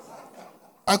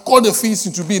 I call the fees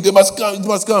into being. They must come. It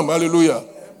must come. Hallelujah.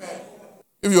 Amen.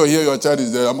 If you're here, your child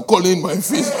is there. I'm calling my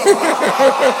fees.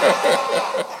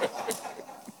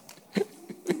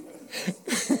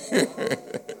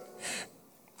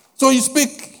 So you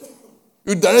speak.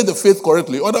 You direct the faith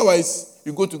correctly. Otherwise,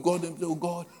 you go to God and say, oh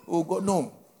God.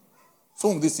 No.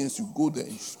 Some of these things, you go there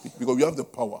and you speak because you have the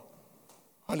power.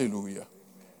 Hallelujah.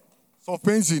 So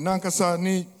pensi nankasa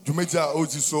ni jumeja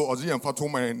oziso ozi yemfato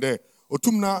mayende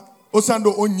otumna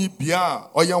osando onyi bia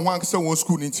oya hwankasa won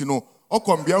school nti no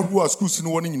okombia hu a school si no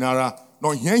woni nyinara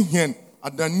no hien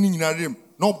adan ni nyinarem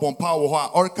no bompa wo ho a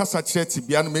orkasa chire ti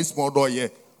bia no mesimo do ye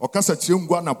ɔkasa kyerɛ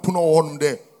ngua na pono wɔ hɔnom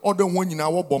dɛ ɔde ho nyinaa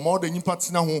wɔbɔ ma ɔde nyimpa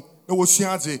tena ho na wɔsua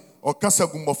adze ɔkasa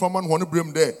gu mbɔframa no hɔ no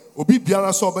brɛm dɛ obi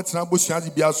biara sɛ ɔbɛtena bɔsua adze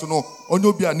biara so no ɔnyɛ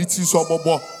obi a ne tiri so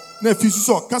ɔbɔbɔ na afi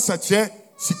so sɛ ɔkasa kyerɛ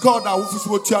sika ɔda wofi so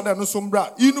wɔtua dɛ no so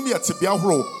mbra inum yɛ tebea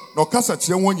horow na ɔkasa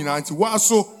kyerɛ wɔn nyinaa nti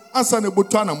wɔaso ansa na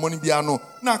ɛbɔtu anammɔne biara no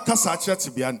na akasa akyerɛ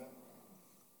tebea no.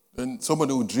 And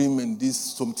somebody will dream and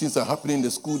some things are happening in the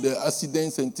school, there are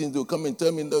accidents and things. They'll come and tell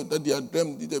me that they are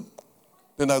dreamt.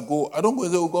 Then I don't go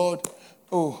and say,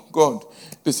 oh God,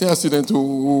 they say accident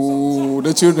to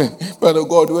the children. But oh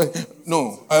God, where?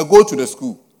 No, I go to the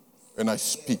school and I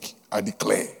speak. I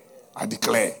declare.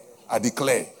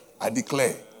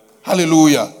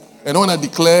 Hallelujah. And when I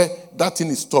declare, that thing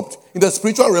is stopped. In the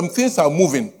spiritual realm, things are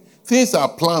moving. Things are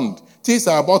planned. Things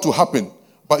are about to happen.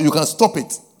 But you can stop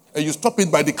it. And you stop it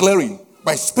by declaring,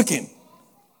 by speaking.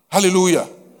 Hallelujah.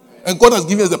 And God has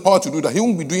given us the power to do that. He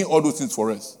won't be doing all those things for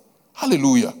us.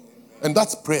 Hallelujah. And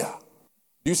that's prayer.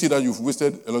 Do you see that you've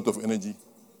wasted a lot of energy?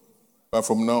 But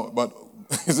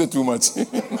is it too much?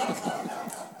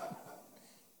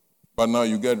 But now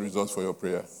you get results for your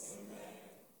prayer.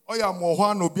 Oh yeah,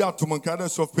 more no be at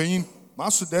Tumankades of pain.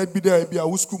 Master dead be there, be a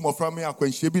wusku more from me, a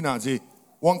quench binaze.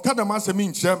 One kada masa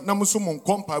mean champ, Namusum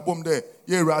compa boom there.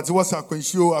 Ye rads was a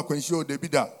quenchio de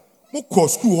bida. Muko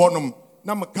school honum,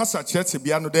 Namakasa church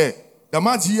biano there. The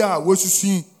Mazia was to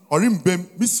see or in Bem,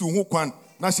 Miss Hukwan,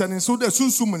 Nashan so the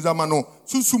Sunsum and Zamano,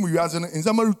 Sunsum Yazan and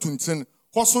Zamaru Tunsen,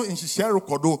 Hosso in Shishero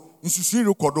Kodo, in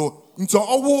Sushiro Kodo, into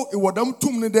Owo, it was them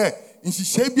tumne there, in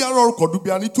Shishabia or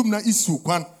Kodubiani tumna isu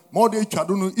kwan, more de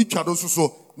Chadunu,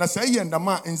 Ichadoso, Nasai and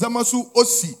Dama, and Zamasu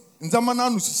Osi, and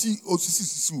Zamananu Sisi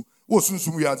Osisisu.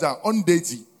 On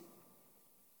dating.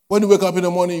 When you wake up in the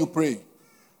morning, you pray.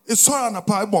 It's so on a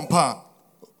pie bompa.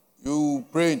 You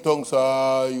pray in tongues,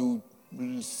 you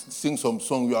sing some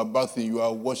song, you are bathing, you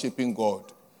are worshiping God.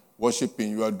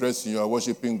 You are dressing, you are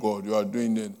worshiping God. You are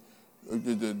doing it.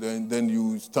 Then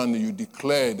you stand and you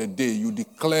declare the day.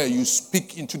 You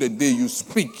speak into the day. You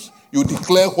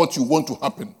declare what you want to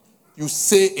happen. You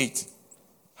say it.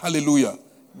 Hallelujah.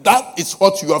 That is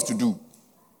what you have to do.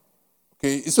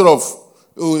 Okay, instead of,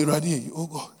 oh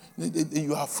God,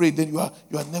 you are afraid, then you are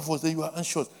nervous, then you are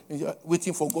anxious, and you are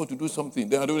waiting for God to do something.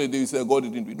 Then at the end of the day, you say, God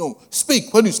didn't do it. No,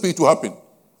 speak. When you speak, it will happen.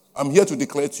 I'm here to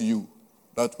declare to you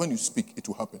that when you speak, it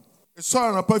will happen. It's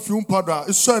so a perfume powder,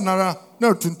 it's so another,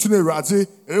 no to Razi,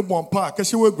 a bon park, a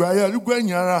show graya,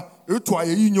 Luguanyara, a toy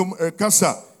unium, a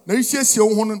casa. Now you see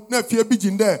your one, nephew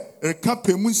begin there, a cap,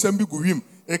 a moonsambi guim,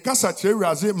 a casa chair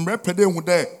razi, mrepede with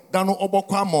there, Dano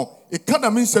Obokwamo, a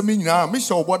cadamine semina,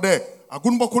 Michel Wade, a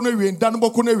Gunboconary and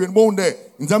Danboconary and Bone there,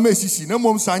 in Zamesi, no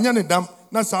mom Sanyan dam,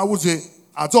 Nasa was a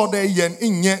Zode yen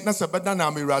in yet, Nasa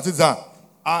Badana Raziza.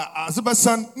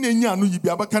 Azabasan, Nenya, no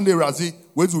Yabakande Razi,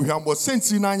 where you have was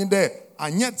sent in there,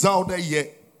 and yet Zao there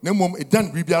yet, no mom a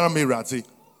done Ribiara Razi.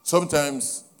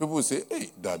 Sometimes people say,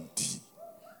 hey, Daddy.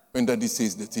 When Daddy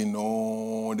says the thing,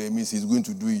 no, that means he's going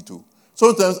to do it too.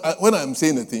 Sometimes when I'm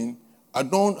saying the thing, I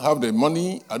don't have the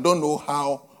money, I don't know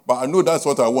how, but I know that's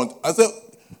what I want. I said,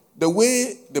 the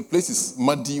way the place is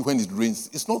muddy when it rains,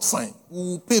 it's not fine.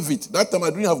 We'll pave it. That time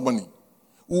I didn't have money.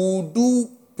 We'll do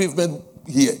pavement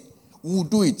here. We'll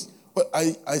do it. But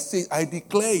I say, I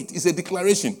declare it. It's a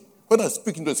declaration. When I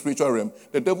speak into the spiritual realm,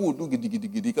 the devil will do giddy, giddy,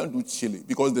 giddy. He can't do chili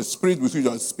because the spirit with which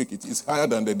I speak it is higher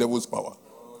than the devil's power.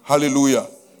 Hallelujah.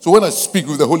 So when I speak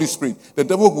with the Holy Spirit, the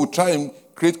devil will try and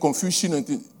create confusion. And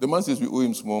the man says we owe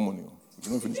him small money.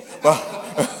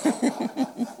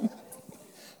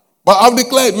 But I've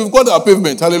declared, we've got our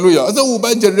pavement. Hallelujah. I said we'll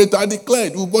buy a generator. I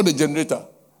declared, we bought a generator.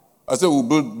 I said we'll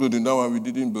build building. That one we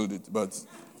didn't build it. But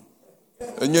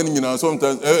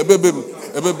sometimes,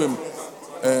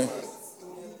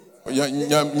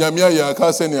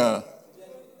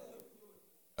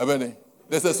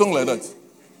 there's a song like that.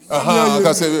 I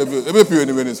can say,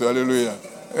 hallelujah.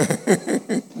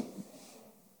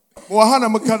 Wahana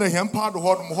Makada Hempad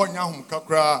Horn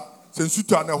Kakra,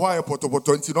 Sensuta and Hawaii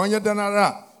Potopoto, and Tinonia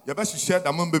Danara, Yabashi shared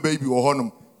a mumbe baby or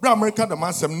honum. Bramerica the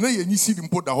Mansam, nay, and you see him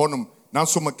put the honum, now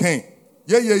so McCain.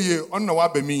 Yea, on the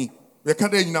wabe me. We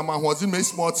can't Nama was in May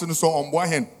Smarts and so on one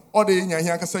hand, or the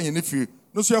Yankasan in if you.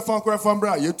 No, so found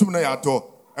Crafambra, ye to Nayato.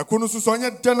 A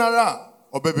Kunususonia Danara,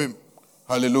 or baby.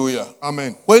 Hallelujah.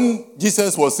 Amen. When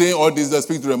Jesus was saying all this, that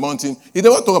speak to the mountain, he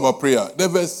never talked about prayer. The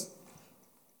verse,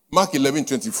 Mark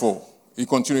 11:24, he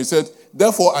continued, he said,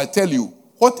 therefore I tell you,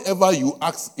 whatever you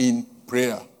ask in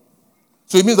prayer.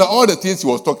 So it means that all the things he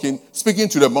was talking, speaking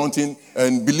to the mountain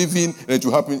and believing that it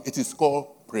will happen, it is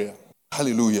called prayer.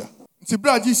 Hallelujah.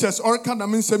 Sibra Jesus, or can I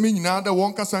mean Semina, the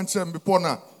Wonka Sanchez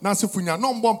Bipona, Nasifunia,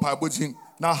 no bomb pie butching.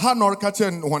 Now, Han or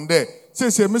catching one day,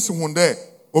 say, Miss one day.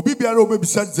 obi biara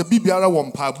obebisa ze bibiara wo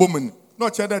mpaabɔ mu no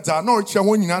chede za no reche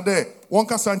ho nyina de won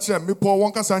kasa nkyere mepo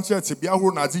won kasa nkyere te bia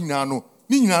horo na ade nyina no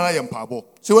ni nyina ya mpaabɔ.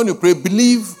 So when you pray,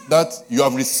 believe that you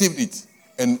have received it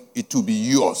and it will be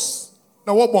yours.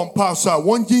 Na wo bɔ mpa so a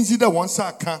won ginzi de won sa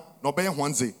aka na obɛyɛ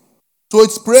honze. So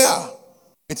it's prayer.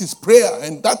 It is prayer,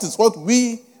 and that is what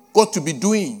we got to be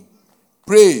doing.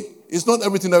 Pray. It's not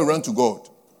everything that we run to God.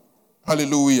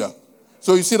 Hallelujah.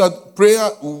 So you see that prayer,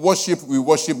 we worship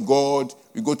God,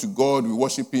 we go to God, we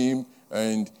worship Him,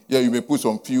 and you may put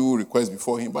some few requests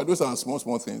before Him, but those are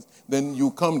small things. Then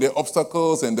you come the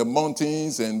obstacles and the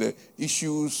mountains and the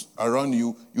issues around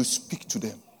you, you speak to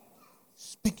them.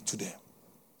 Speak to them.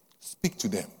 Speak to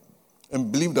them. And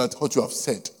believe that what you have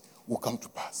said will come to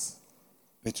pass.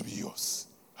 Let it be yours.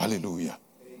 Hallelujah.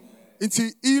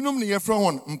 Inti inum ne yefra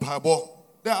hon mpabo.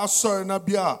 There are sorry na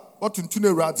bia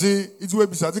otuntune rade idiwe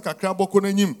bisade kakra boko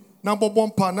nanyim na bobbo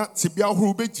mpa na tibia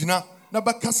huru begina na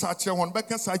bekasa akire hon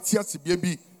bekasa atia tibia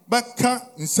bi beka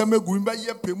nsem egu ba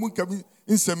ye pemu nkabi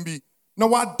nsem bi na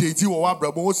wa date wo wa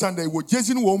brabo wo Sunday wo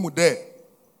jesi no wo mu de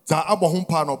za abo ho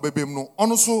mpa na obebem no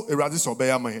ono so erade so be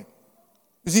ya mahe.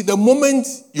 You see, the moment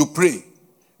you pray,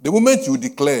 the moment you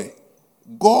declare,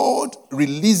 God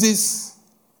releases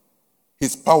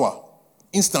His power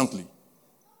instantly.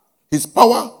 His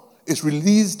power is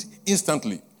released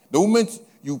instantly. The moment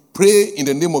you pray in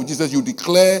the name of Jesus, you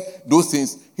declare those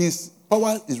things, His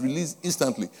power is released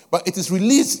instantly. But it is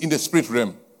released in the spirit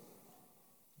realm.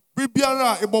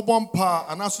 Bibiara ebobompa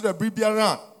anaso da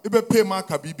bibiara ebepe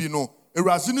maka bibi no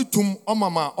erazini tum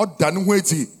omama odane ho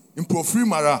eti improfri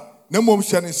mara na mom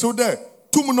hye so de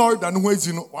tum no odane ho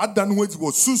eti no wadane ho eti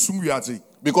wo sunsum wiaze.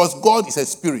 Because God is a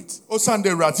spirit. O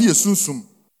Sunday razi sunsum.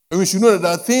 And we should know that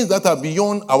there are things that are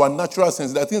beyond our natural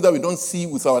sense. There are things that we don't see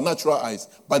with our natural eyes,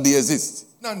 but they exist.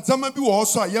 And some of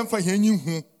those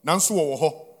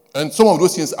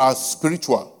things are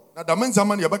spiritual. So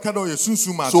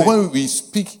when we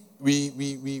speak,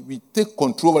 we take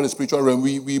control over the spiritual realm.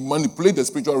 We manipulate the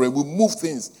spiritual realm. We move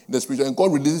things in the spiritual, and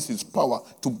God releases His power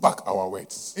to back our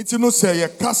words.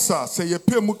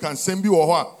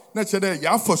 Na chede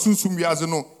ya fa sunsum wiaze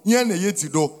no yen na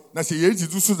yetido na se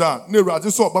yetido so da na ewrade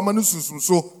so obama no sunsum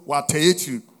so wa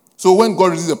tayechi. So when God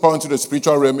releases the power into the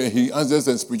spiritual realm and He answers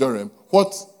the spiritual realm,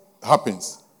 what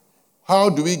happens? How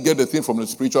do we get the thing from the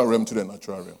spiritual realm to the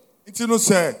natural realm? Iti no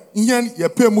say yen ye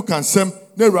pe mu kansem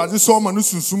na ewrade so obama no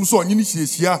sunsum so onyi ni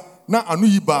hiesia na anu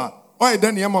yi ba o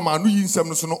ede na mama anu yi nsem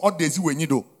no so no odezi wenyi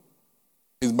do.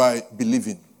 Is by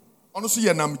believing. Ono so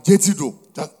ye nam jetido.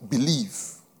 Just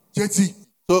believe. Jeti.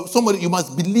 So somebody, you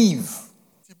must believe.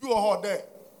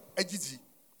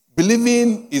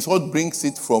 Believing is what brings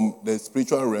it from the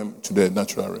spiritual realm to the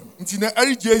natural realm.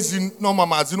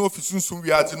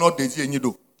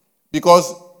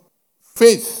 Because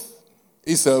faith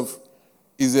itself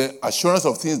is the assurance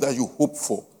of things that you hope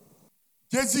for.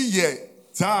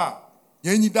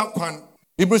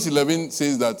 Hebrews 11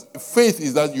 says that faith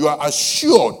is that you are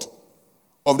assured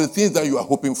of the things that you are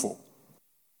hoping for.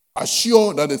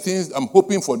 Assure that the things I'm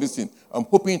hoping for this thing, I'm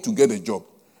hoping to get a job.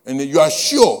 And you are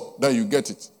sure that you get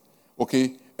it.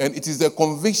 Okay? And it is the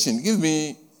conviction. Give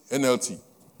me NLT.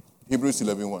 Hebrews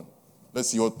 11:1. Let's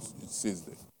see what it says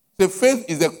there. The faith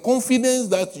is the confidence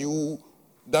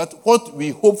that what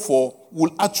we hope for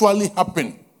will actually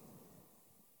happen.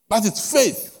 That is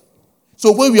faith.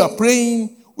 So when we are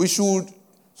praying, we should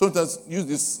sometimes use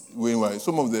this way.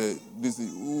 Some of this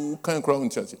kind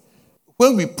of church.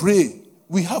 When we pray,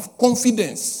 we have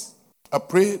confidence. I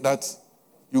pray that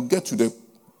you get to the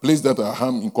place that I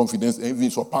am in confidence and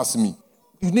even surpass me.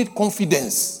 You need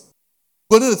confidence.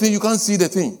 Because the thing, you can't see the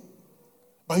thing.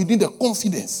 But you need the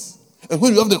confidence. And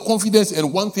when you have the confidence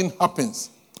and one thing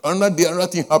happens, another day another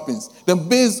thing happens, then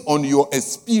based on your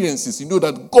experiences, you know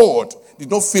that God did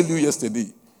not fail you yesterday.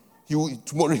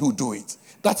 Tomorrow He will do it.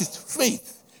 That is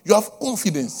faith. You have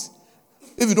confidence.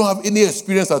 If you don't have any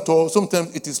experience at all,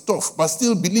 sometimes it is tough. But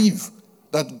still believe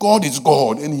that God is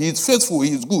God and He is faithful,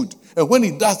 He is good. And when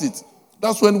He does it,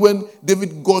 that's when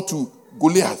David got to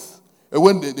Goliath. And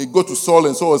when they go to Saul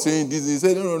and Saul was saying this, he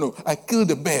said, no, I killed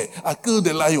the bear, I killed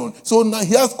the lion. So now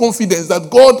he has confidence that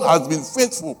God has been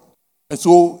faithful. And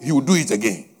so He will do it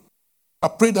again. I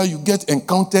pray that you get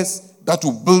encounters that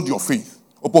will build your faith,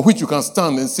 upon which you can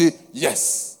stand and say,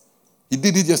 yes, He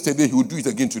did it yesterday, He will do it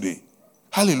again today.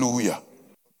 Hallelujah.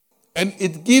 And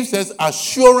it gives us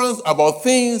assurance about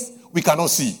things we cannot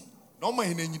see.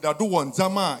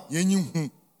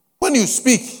 When you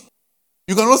speak,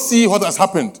 you cannot see what has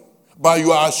happened, but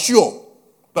you are sure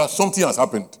that something has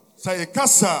happened. That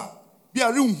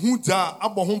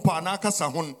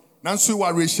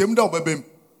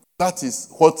is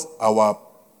what our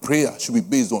prayer should be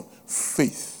based on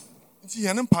faith.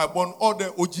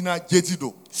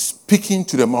 Speaking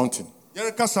to the mountain.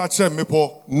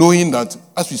 Knowing that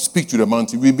as we speak to the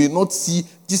mountain, we may not see.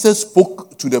 Jesus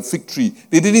spoke to the fig tree.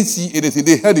 They didn't see anything.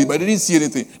 They heard it, but they didn't see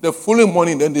anything. The following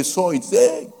morning, then they saw it.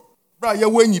 Hey.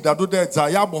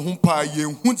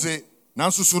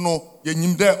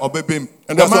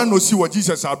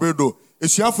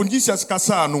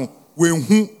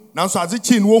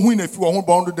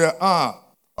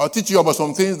 I'll teach you about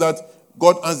some things that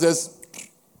God answers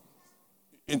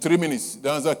in 3 minutes.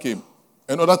 The answer came.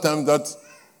 And other times that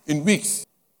in weeks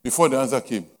before the answer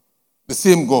came. The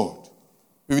same God,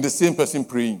 maybe the same person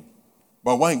praying.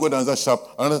 But one he got the answer sharp,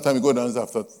 another time he got the answer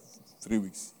after 3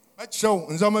 weeks. But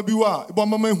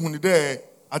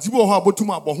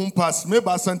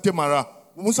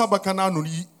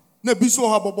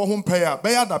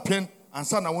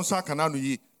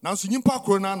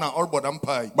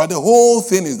the whole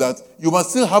thing is that you must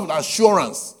still have the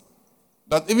assurance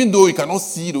that even though you cannot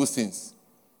see those things,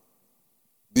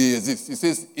 they exist. It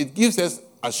says it gives us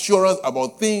assurance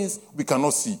about things we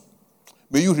cannot see.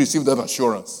 May you receive that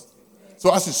assurance.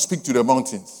 So as you speak to the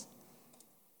mountains,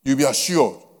 you'll be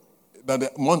assured that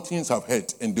the mountains have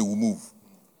heard and they will move.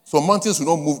 So mountains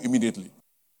will not move immediately.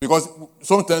 Because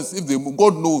sometimes if they move,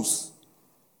 God knows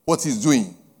what he's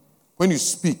doing. When you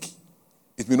speak,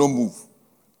 it may not move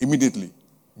immediately,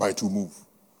 but it will move.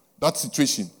 That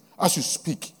situation, as you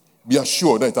speak, be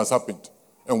assured that it has happened.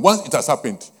 And once it has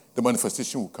happened, the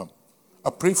manifestation will come. I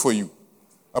pray for you.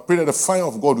 I pray that the fire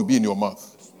of God will be in your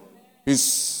mouth. His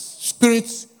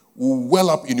spirit will well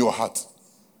up in your heart.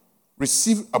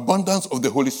 Receive abundance of the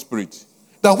Holy Spirit.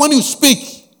 That when you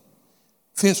speak,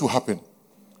 things will happen.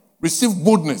 Receive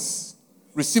boldness.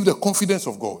 Receive the confidence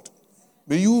of God.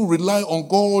 May you rely on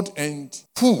God and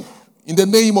prove. In the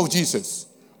name of Jesus,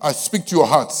 I speak to your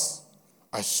hearts.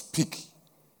 I speak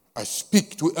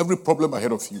to every problem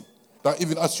ahead of you. That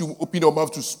even as you open your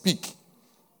mouth to speak,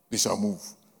 they shall move.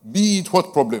 Be it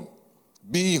what problem,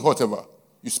 be it whatever.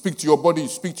 You speak to your body, you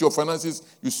speak to your finances,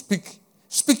 you speak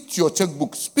to your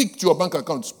checkbook, speak to your bank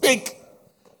account, speak.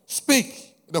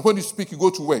 That when you speak, you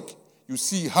go to work, you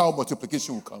see how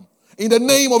multiplication will come. In the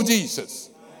name of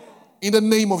Jesus. In the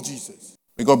name of Jesus.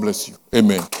 May God bless you.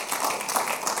 Amen.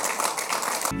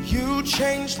 You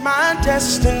changed my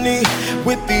destiny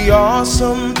with the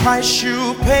awesome price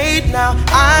you paid. Now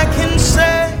I can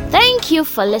say thank you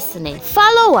for listening.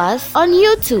 Follow us on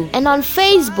YouTube and on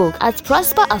Facebook at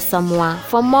Prosper Asamoah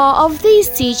for more of these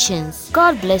teachings.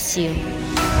 God bless you.